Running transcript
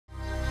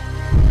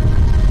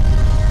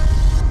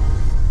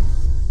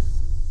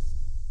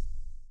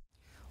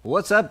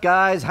What's up,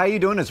 guys? How you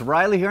doing? It's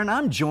Reilly here, and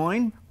I'm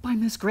joined by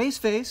Miss Grace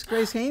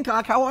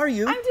Hancock. How are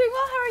you? I'm doing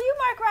well. How are you,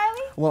 Mark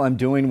Reilly? Well, I'm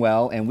doing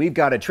well, and we've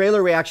got a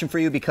trailer reaction for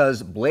you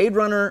because Blade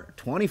Runner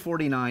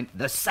 2049,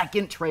 the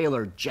second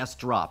trailer, just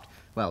dropped.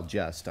 Well,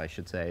 I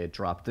should say. It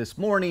dropped this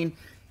morning,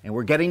 and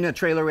we're getting a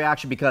trailer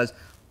reaction because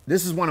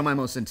this is one of my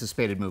most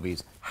anticipated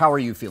movies. How are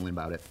you feeling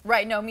about it?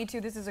 Right, no, me too.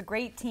 This is a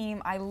great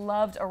team. I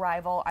loved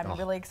Arrival. I'm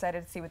really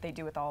excited to see what they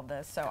do with all of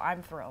this, so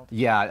I'm thrilled.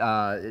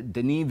 Yeah,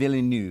 Denis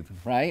Villeneuve,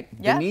 right?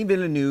 Yeah. Denis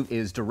Villeneuve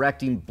is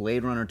directing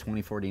Blade Runner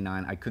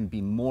 2049. I couldn't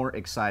be more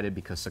excited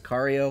because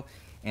Sicario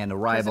and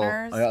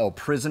Arrival,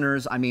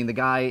 Prisoners. I mean, the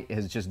guy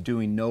is just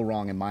doing no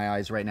wrong in my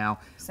eyes right now.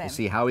 Same. We'll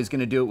see how he's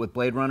going to do it with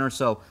Blade Runner,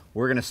 so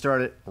we're going to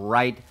start it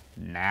right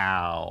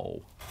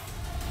now.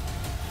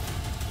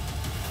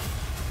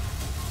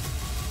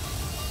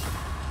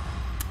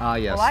 Ah,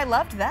 yes. Well, I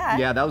loved that.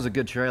 Yeah, that was a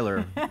good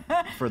trailer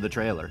for the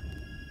trailer.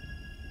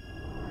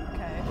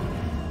 Okay.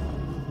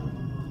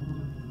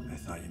 I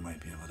thought you might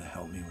be able to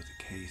help me with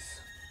the case.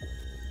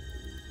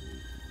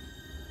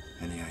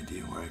 Any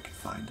idea where I could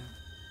find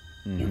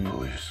him? You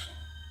police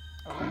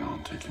plan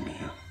on taking me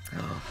in.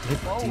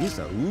 Dave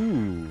Bautista.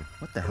 Ooh,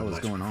 what the hell is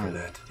Much going prefer on?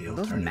 that to the Are those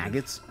alternative.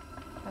 maggots?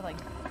 They're like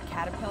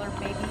caterpillar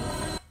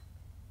babies.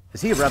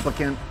 Is he a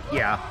replicant?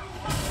 Yeah,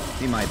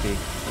 he might be.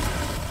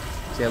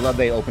 See, I love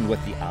they opened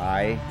with the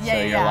eye, Yeah, so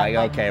you're yeah, like,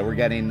 like- okay, we're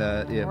getting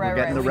the Right, we're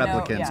getting right, the we know,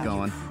 replicants yeah.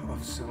 going.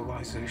 Of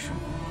civilization.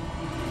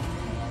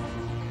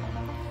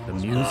 The Oh,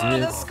 the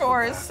music.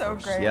 score is so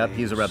great. Yep,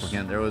 he's a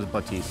replicant. There was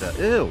Bautista.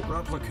 Ew.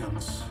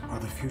 Replicants are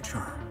the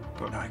future,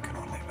 but I can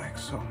only make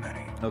so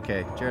many.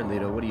 Okay, Jared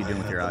Leto, what are you doing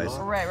with your eyes?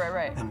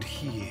 Right. And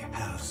he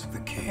has the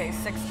key. Okay,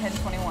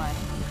 6/10/21.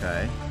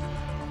 Okay.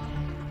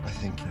 I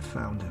think I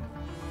found him.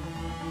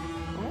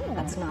 Ooh.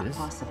 That's not This-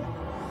 possible.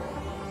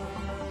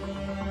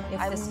 If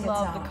I this gets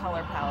love out, the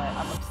color palette.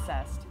 I'm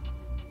obsessed.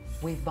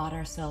 we've bought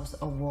ourselves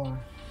a war.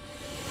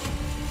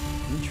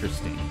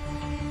 Interesting.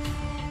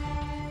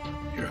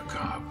 You're a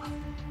cop.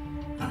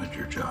 I had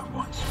your job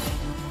once.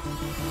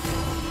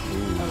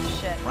 Oh,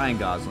 shit. Ryan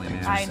Gosling,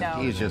 man. I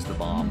know. He's just the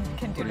bomb.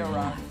 Can do no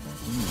wrong.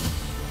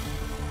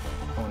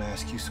 I want to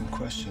ask you some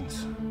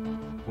questions.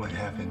 What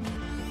happened?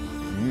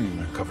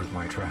 I covered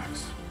my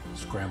tracks,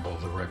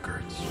 scrambled the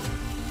records.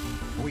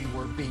 We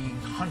were being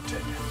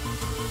hunted.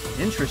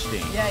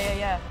 Interesting.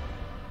 Yeah.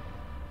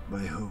 By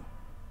who?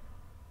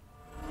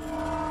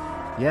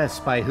 Yes,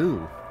 by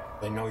who?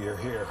 They know you're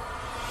here.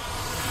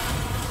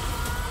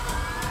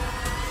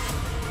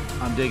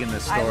 I'm digging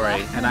this I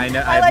story, love- and I I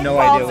have like no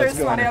Bob's idea what's are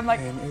going funny. on. I'm like,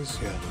 And is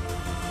yet.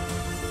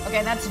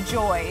 okay, that's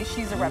Joy.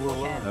 She's a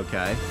replicant.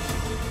 Okay.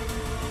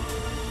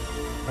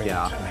 Bring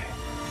Yeah. it to me.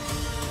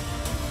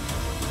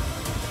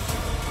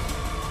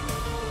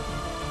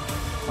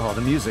 Oh,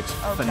 the music's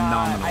Oh,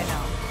 phenomenal. God, I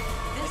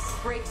know. This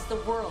breaks the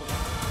world.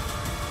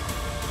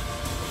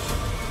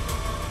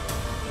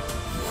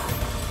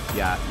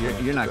 Yeah,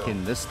 you're not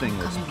kidding. This thing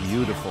was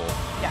beautiful.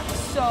 Yeah,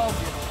 so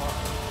beautiful.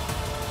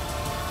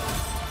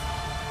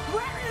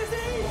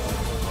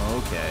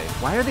 Okay.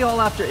 Why are they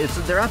all after?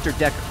 They're after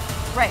Decker.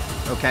 Right.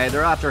 Okay,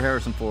 they're after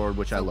Harrison Ford,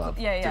 which I love.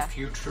 Yeah. The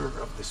future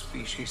of the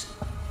species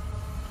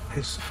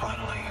is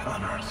finally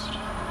unearthed.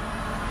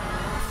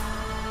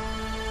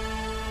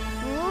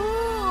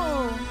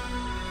 Ooh.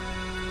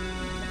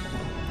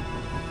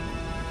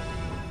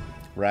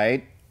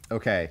 Right?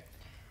 Okay.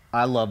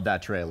 I love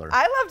that trailer.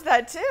 I loved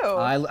that too.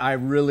 I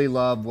really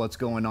love what's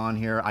going on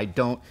here.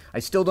 I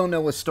still don't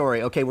know what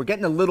story. Okay, we're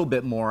getting a little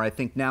bit more. I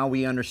think now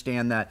we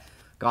understand that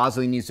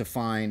Gosling needs to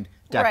find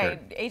Decker.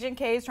 Right. Agent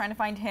K is trying to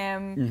find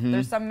him.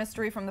 There's some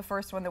mystery from the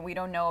first one that we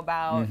don't know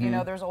about. You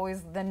know, there's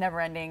always the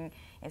never-ending,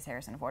 is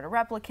Harrison Ford a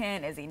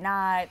replicant? Is he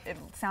not? It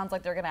sounds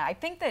like they're going to, I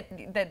think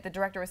that the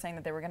director was saying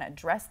that they were going to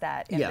address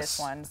that in this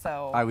one.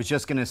 So I was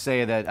just going to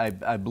say that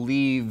I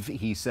believe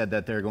he said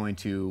that they're going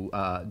to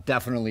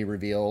definitely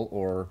reveal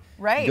or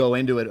go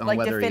into it on like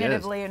whether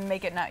definitively he is. and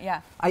make it not,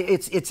 yeah.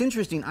 It's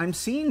interesting. I'm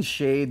seeing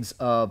shades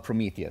of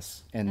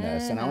Prometheus in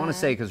this, and I want to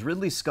say because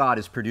Ridley Scott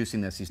is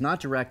producing this. He's not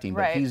directing,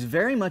 but he's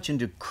very much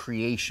into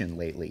creation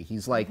lately.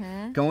 He's like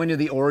going to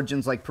the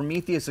origins. Like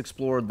Prometheus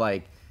explored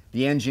like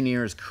the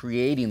engineers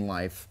creating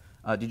life.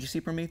 Did you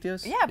see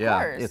Prometheus? Yeah, of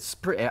course.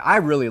 I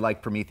really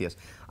like Prometheus.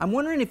 I'm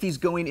wondering if he's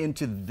going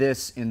into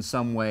this in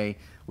some way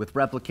with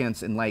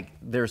replicants, and like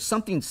there's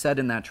something said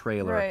in that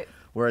trailer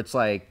where it's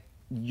like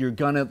you're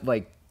gonna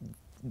like.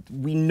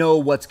 We know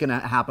what's going to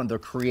happen, the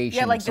creation.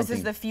 Yeah, like of this something.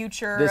 is the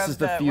future. This is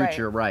the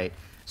future, right.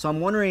 So I'm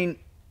wondering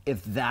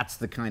if that's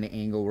the kind of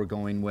angle we're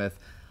going with.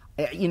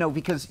 You know,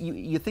 because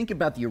you think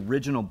about the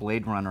original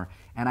Blade Runner,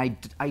 and I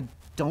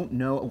don't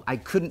know, I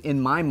couldn't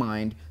in my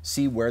mind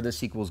see where the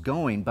sequel's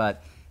going,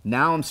 but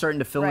now I'm starting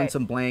to fill in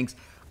some blanks.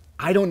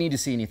 I don't need to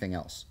see anything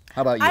else.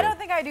 How about you? I don't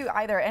think I do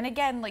either. And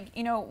again, like,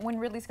 you know, when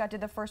Ridley Scott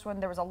did the first one,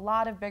 there was a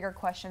lot of bigger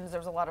questions. There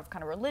was a lot of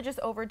kind of religious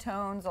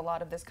overtones, a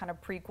lot of this kind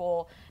of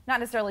prequel, not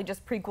necessarily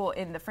just prequel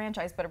in the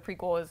franchise, but a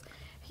prequel is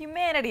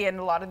humanity and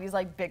a lot of these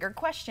like bigger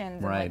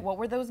questions. And like, what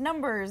were those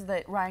numbers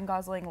that Ryan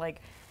Gosling,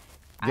 like,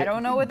 I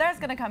don't know what that's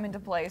going to come into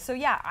play. So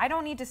yeah, I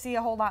don't need to see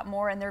a whole lot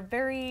more, and they're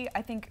very,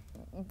 I think,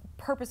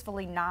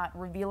 purposefully not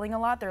revealing a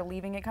lot. They're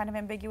leaving it kind of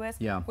ambiguous,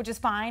 which is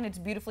fine. It's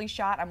beautifully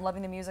shot. I'm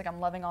loving the music. I'm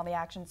loving all the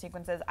action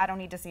sequences. I don't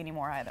need to see any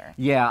more either.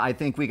 Yeah, I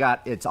think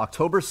it's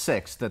October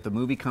 6th that the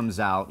movie comes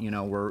out. You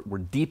know, we're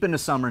deep into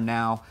summer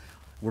now.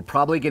 We're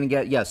probably going to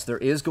get, yes, there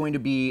is going to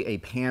be a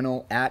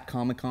panel at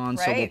Comic-Con,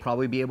 so we'll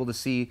probably be able to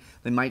see,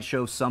 they might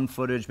show some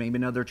footage, maybe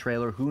another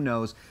trailer, who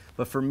knows.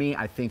 But for me,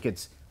 I think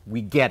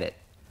we get it.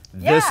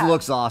 This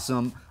looks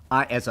awesome.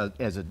 As a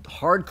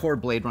hardcore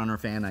Blade Runner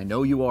fan, I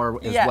know you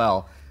are as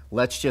well.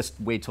 Let's just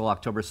wait till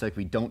October 6th.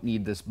 We don't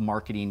need this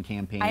marketing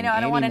campaign I know,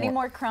 I don't want any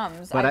more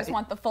crumbs. I just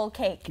want the full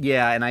cake.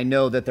 Yeah, and I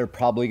know that they're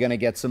probably going to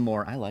get some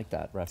more. I like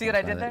that reference. See what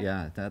I did there?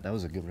 Yeah, that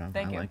was a good reference.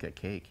 Thank you. I like it.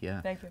 Cake,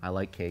 yeah. Thank you. I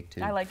like cake,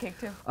 too. I like cake,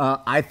 too.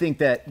 I think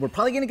that we're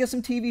probably going to get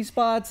some TV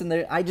spots, and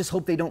I just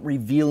hope they don't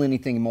reveal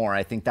anything more.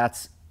 I think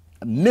that's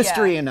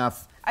mystery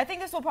enough. I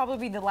think this will probably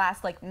be the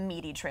last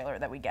meaty trailer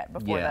that we get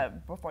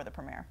before the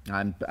premiere.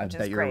 I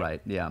bet you're right.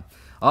 Yeah.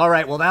 All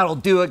right. Well, that'll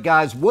do it,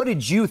 guys. What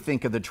did you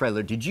think of the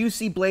trailer? Did you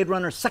see Blade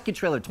Runner second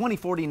trailer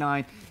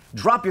 2049?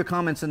 Drop your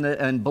comments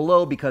in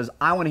below because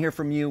I want to hear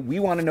from you. We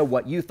want to know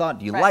what you thought.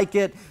 Do you like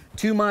it?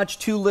 Too much?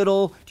 Too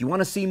little? Do you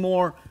want to see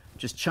more?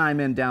 Just chime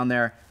in down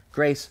there.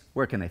 Grace,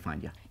 where can they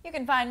find you? You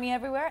can find me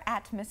everywhere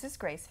at Mrs.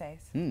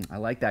 Graceface. I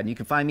like that. And you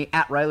can find me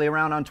at Reilly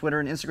Around on Twitter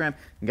and Instagram.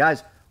 And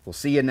guys, we'll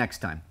see you next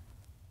time.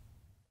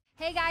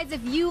 Hey guys,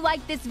 if you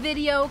like this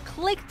video,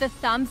 click the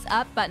thumbs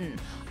up button.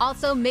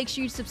 Also, make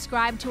sure you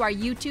subscribe to our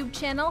YouTube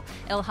channel.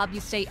 It'll help you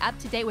stay up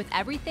to date with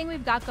everything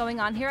we've got going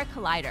on here at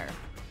Collider.